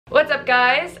What's up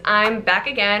guys? I'm back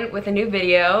again with a new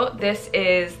video. This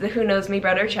is the Who Knows Me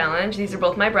Better challenge. These are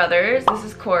both my brothers. This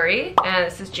is Corey and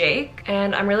this is Jake,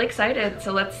 and I'm really excited.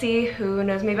 So let's see who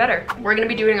knows me better. We're gonna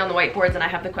be doing it on the whiteboards and I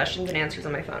have the questions and answers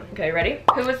on my phone. Okay, ready?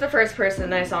 Who was the first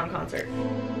person I saw in concert?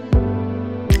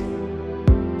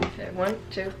 Okay, 1,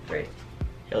 2, 3.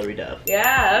 Hillary Duff. Yeah,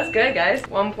 that was good guys.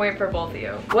 1 point for both of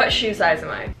you. What shoe size am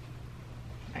I?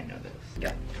 I know this.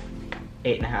 Yeah.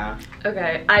 8.5.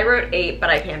 Okay, I wrote 8, but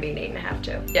I can be an 8.5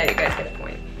 too. Yeah, you guys get a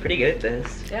point. Pretty good at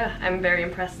this. Yeah, I'm very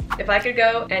impressed. If I could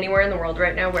go anywhere in the world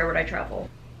right now, where would I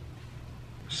travel?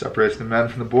 Separates the men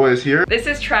from the boys here. This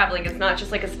is traveling, it's not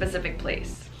just like a specific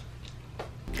place.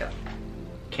 Go.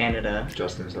 Canada.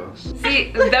 Justin's house. See,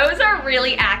 those are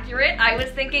really accurate. I was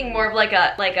thinking more of like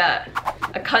a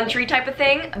country type of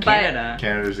thing, but Canada.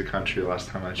 Canada's a country last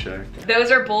time I checked. those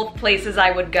are both places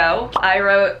I would go. I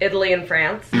wrote Italy and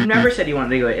France. You never said you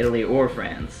wanted to go to Italy or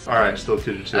France. Alright, still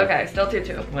 2-2. Okay, still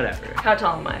 2-2. Whatever. How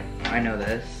tall am I? I know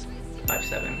this.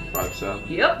 5'7". 5'7".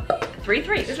 Yep.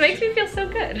 3-3. This makes me feel so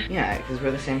good. Yeah, because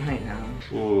we're the same height now.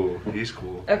 Ooh, he's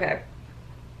cool. Okay.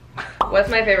 What's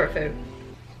my favorite food?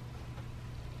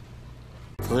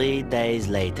 3 days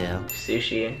later.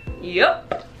 Sushi.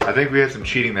 Yep. I think we had some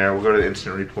cheating there. We'll go to the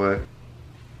instant replay.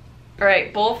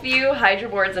 Alright, both of you hide your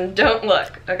boards and don't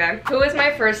look, okay? Who was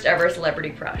my first ever celebrity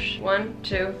crush? 1,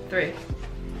 2, 3.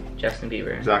 Justin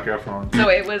Bieber. Zac Efron. So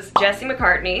it was Jesse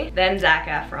McCartney, then Zac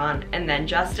Efron, and then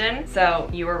Justin. So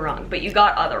you were wrong, but you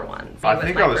got other ones. He I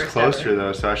think my I was first closer ever.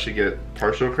 though, so I should get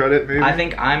partial credit maybe? I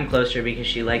think I'm closer because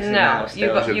she likes it No, now you,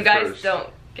 still. you guys First. don't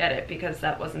get it because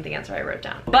that wasn't the answer I wrote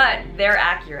down. But they're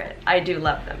accurate. I do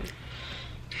love them.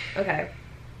 Okay.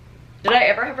 Did I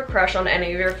ever have a crush on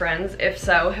any of your friends? If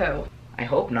so, who? I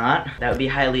hope not. That would be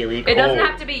highly illegal. It doesn't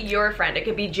have to be your friend. It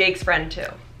could be Jake's friend too.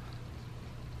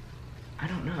 I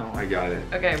don't know. I got it.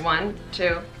 Okay, 1,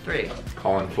 2, 3.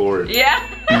 Colin Ford. Yeah.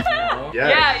 No.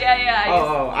 Yes. Yeah.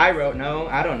 Oh, I wrote no.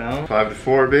 I don't know.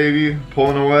 5-4, baby.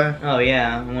 Pulling away. Oh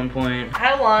yeah, 1 point.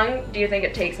 How long do you think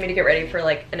it takes me to get ready for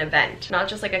like an event? Not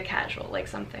just like a casual, like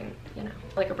something, you know,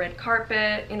 like a red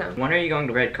carpet, you know. When are you going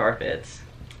to red carpets?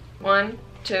 1,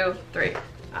 2, 3.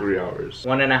 3 hours.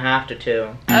 1.5 to 2.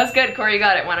 That was good, Corey. You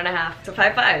got it. 1.5. So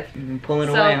 5-5. Pulling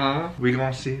So- away, huh? We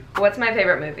gonna see. What's my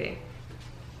favorite movie?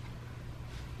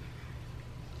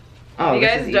 Oh, If you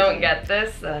this guys is don't easy. get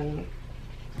this, then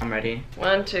I'm ready.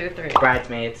 1, 2, 3.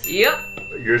 Bridesmaids. Yep.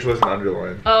 Yours wasn't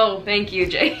underlined. Oh, thank you,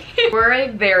 Jake. We're a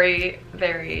very,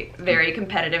 very, very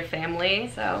competitive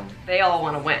family, so they all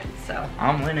want to win. So,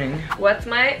 I'm winning. what's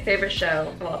my favorite show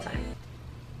of all time?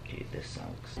 Dude, this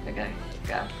sucks. Okay,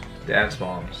 go. Dance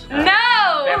Moms.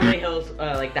 No! Beverly Hills,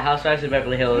 like the Housewives of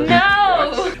Beverly Hills.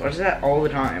 No! Watch that all the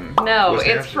time. No, What's the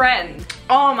it's answer? Friends.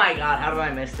 Oh my god, how did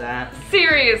I miss that?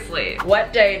 Seriously.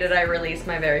 What day did I release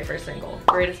my very first single?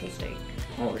 Greatest Mistake.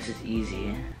 Oh, this is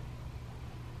easy.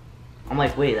 I'm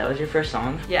like, wait, that was your first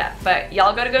song? Yeah, but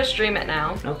y'all gotta go stream it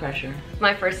now. No pressure.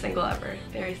 My first single ever.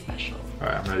 Very special.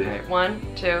 Alright, I'm ready. Alright,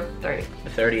 1, 2, 3. The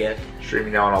 30th.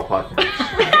 Streaming now on all platforms.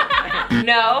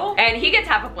 No, and he gets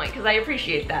half a point because I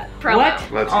appreciate that. Promo.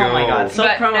 What? Let's Oh go. my god, so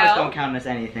But promos no. don't count as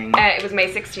anything. It was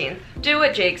May 16th. Do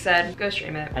what Jake said. Go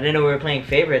stream it. I didn't know we were playing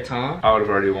favorites, huh? I would have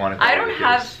already won it. I don't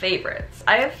have favorites.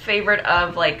 I have favorite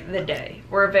of like the day.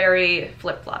 We're very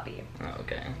flip-floppy. Oh,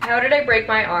 okay. How did I break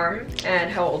my arm and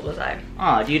how old was I?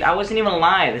 Aw, dude, I wasn't even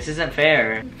alive. This isn't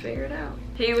fair. Figure it out.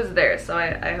 He was there, so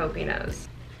I hope he knows.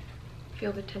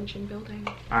 Feel the tension building.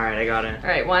 Alright, I got it.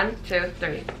 Alright, 1, 2,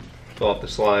 3. Fill off the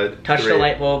slide. Touch the 3.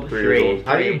 light bulb. 3 years 3. old.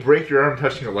 How do you break your arm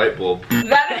touching a light bulb?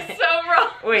 That is so wrong.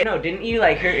 Wait, no, didn't you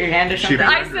like hurt your hand or She something?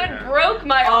 I said broke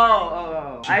my Oh, arm.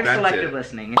 oh, oh. She I have bent selective it.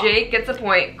 listening. Jake gets a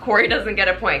point. Corey doesn't get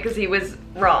a point because he was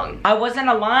wrong. I wasn't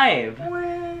alive.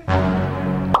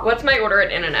 What's my order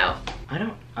at In-N-Out? I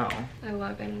don't. Oh. I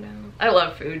love In-N-Out. I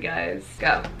love food, guys.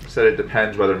 Go. Said it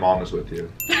depends whether mom is with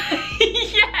you.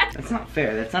 Yes. That's not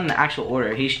fair. That's not an actual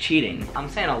order. He's cheating. I'm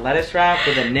saying a lettuce wrap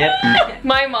with a nip.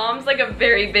 My mom's like a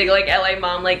very big like LA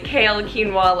mom, like kale,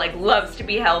 quinoa, like loves to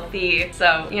be healthy.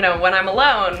 So, you know, when I'm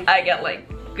alone, I get like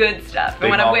good stuff. Big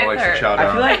And when I'm mama with likes to her, chow I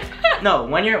down. feel like no.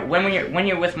 When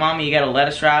you're with mommy, you get a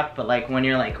lettuce wrap. But like when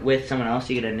you're like with someone else,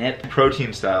 you get a nip.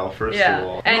 Protein style, first yeah. of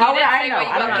all. And How you would didn't I say know? what you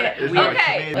I don't got on get- it. Is there a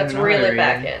Okay, tomato let's in reel there, it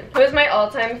back yeah? in. Who's my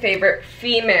all-time favorite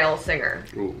female singer?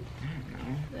 Ooh.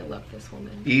 I love this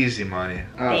woman. Easy money.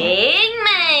 Big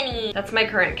money. That's my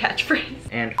current catchphrase.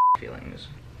 And feelings.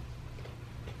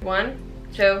 1,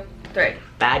 2, 3.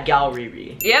 Bad gal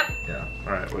Riri. Yep. Yeah.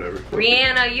 All right. Whatever.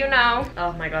 Rihanna, you know.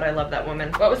 Oh my god, I love that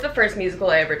woman. What was the first musical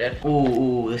I ever did?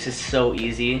 Ooh, this is so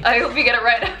easy. I hope you get it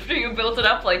right after you built it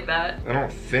up like that. I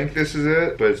don't think this is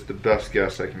it, but it's the best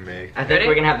guess I can make. I think Ready?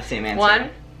 we're gonna have the same answer. 1,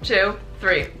 2,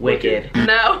 3. Wicked.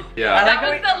 No. Yeah. I That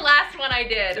like was the last one I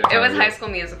did. Yeah. It was High School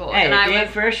Musical. Hey, and if you I ain't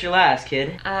was first, you're last, kid.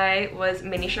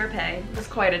 Minnie Sharpay. It was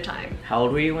quite a time. How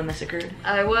old were you when this occurred?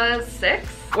 I was 6.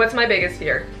 What's my biggest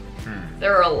fear?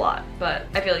 There are a lot, but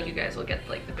I feel like you guys will get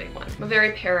like the big one. I'm a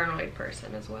very paranoid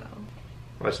person as well.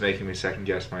 That's making me second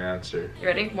guess my answer. You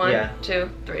ready? 1, Yeah. 2,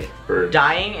 3. Birds.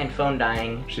 Dying and phone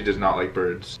dying. She does not like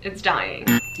birds. It's dying.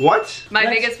 What? My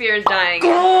Let's- biggest fear is dying.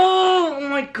 Oh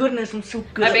my goodness, I'm so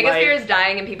good My at biggest life. fear is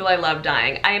dying and people I love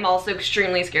dying. I am also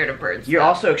extremely scared of birds. You're though.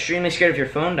 also extremely scared of your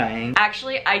phone dying.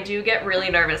 Actually, I do get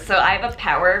really nervous. So I have a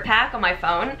power pack on my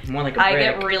phone. More like a I brick.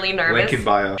 get really nervous. Link in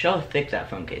bio. Show how thick that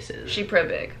phone case is. She pro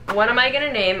big. What am I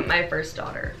gonna name my first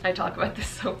daughter? I talk about this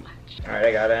so much. Alright,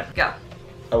 I got it. Go.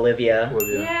 Olivia.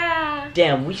 Olivia. Yeah.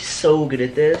 Damn, we so good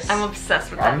at this. I'm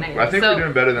obsessed with that name. I think so, we're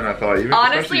doing better than I thought. Even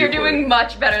honestly, especially you're you, Corey. doing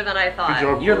much better than I thought. Good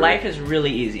job. Your Corey. life is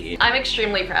really easy. I'm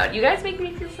extremely proud. You guys make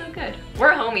me feel so good.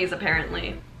 We're homies,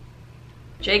 apparently.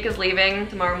 Jake is leaving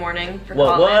tomorrow morning for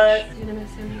What, college. what? You gonna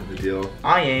miss him? The deal.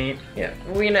 I ain't. Yeah,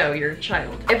 we know you're a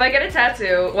child. If I get a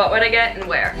tattoo, what would I get and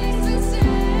where?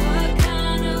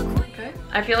 Okay.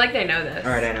 I feel like they know this.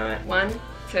 Alright, I know it. 1,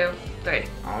 2, 3.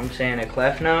 I'm saying a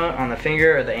cleft note on the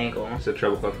finger or the ankle. It's a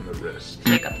treble clef on the wrist.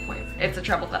 Jake got the point. It's a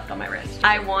treble cleft on my wrist.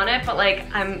 I want it, but like,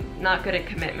 I'm not good at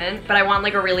commitment. But I want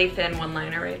like a really thin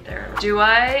one-liner right there. Do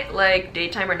I like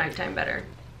daytime or nighttime better?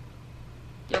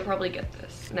 You'll probably get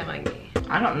this, knowing me.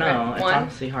 I don't know. Right. It's 1,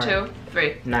 honestly hard. 2,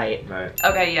 3. Night. Right.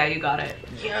 Okay, yeah, you got it.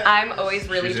 Yes. I'm always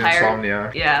really She's tired.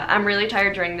 insomnia. Yeah, I'm really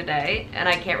tired during the day, and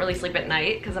I can't really sleep at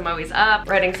night because I'm always up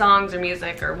writing songs or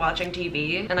music or watching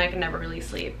TV, and I can never really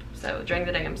sleep. So during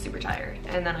the day, I'm super tired,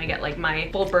 and then I get like my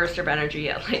full burst of energy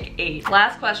at like 8.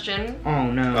 Last question. Oh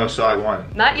no. Oh, so I won.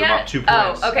 Not With yet. about 2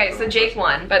 points. Oh, okay. So Jake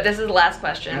won, but this is the last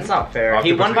question. That's not fair. I'll have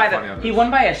He to put won by something funny on he this.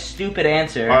 won by a stupid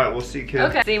answer. Alright, we'll see, kid.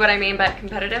 Okay. See what I mean by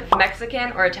competitive?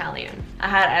 Mexican or Italian? I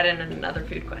had to add in another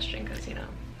food question because you know,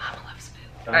 Mama loves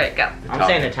food. All right, go. I'm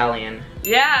saying Italian.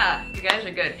 Yeah, you guys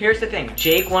are good. Here's the thing.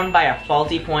 Jake won by a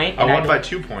faulty point. I and won by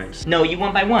 2 points. No, you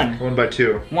won by 1. I won by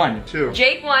 2. 1. 2.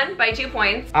 Jake won by 2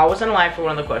 points. I wasn't alive for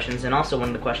one of the questions, and also one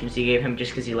of the questions you gave him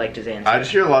just because he liked his answer. I just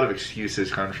hear a lot of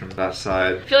excuses coming from that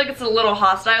side. I feel like it's a little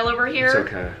hostile over here. It's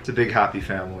okay. It's a big happy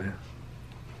family.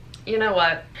 You know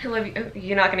what? I love you.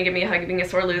 You're not gonna give me a hug being a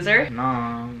sore loser?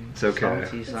 No. It's okay.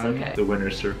 Salty, It's son. okay. The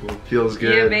winner's circle. Feels Yeah,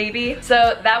 good. baby.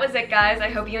 So that was it, guys. I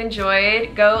hope you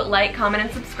enjoyed. Go like, comment,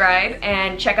 and subscribe,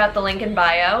 and check out the link in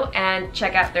bio, and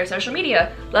check out their social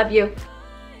media. Love you.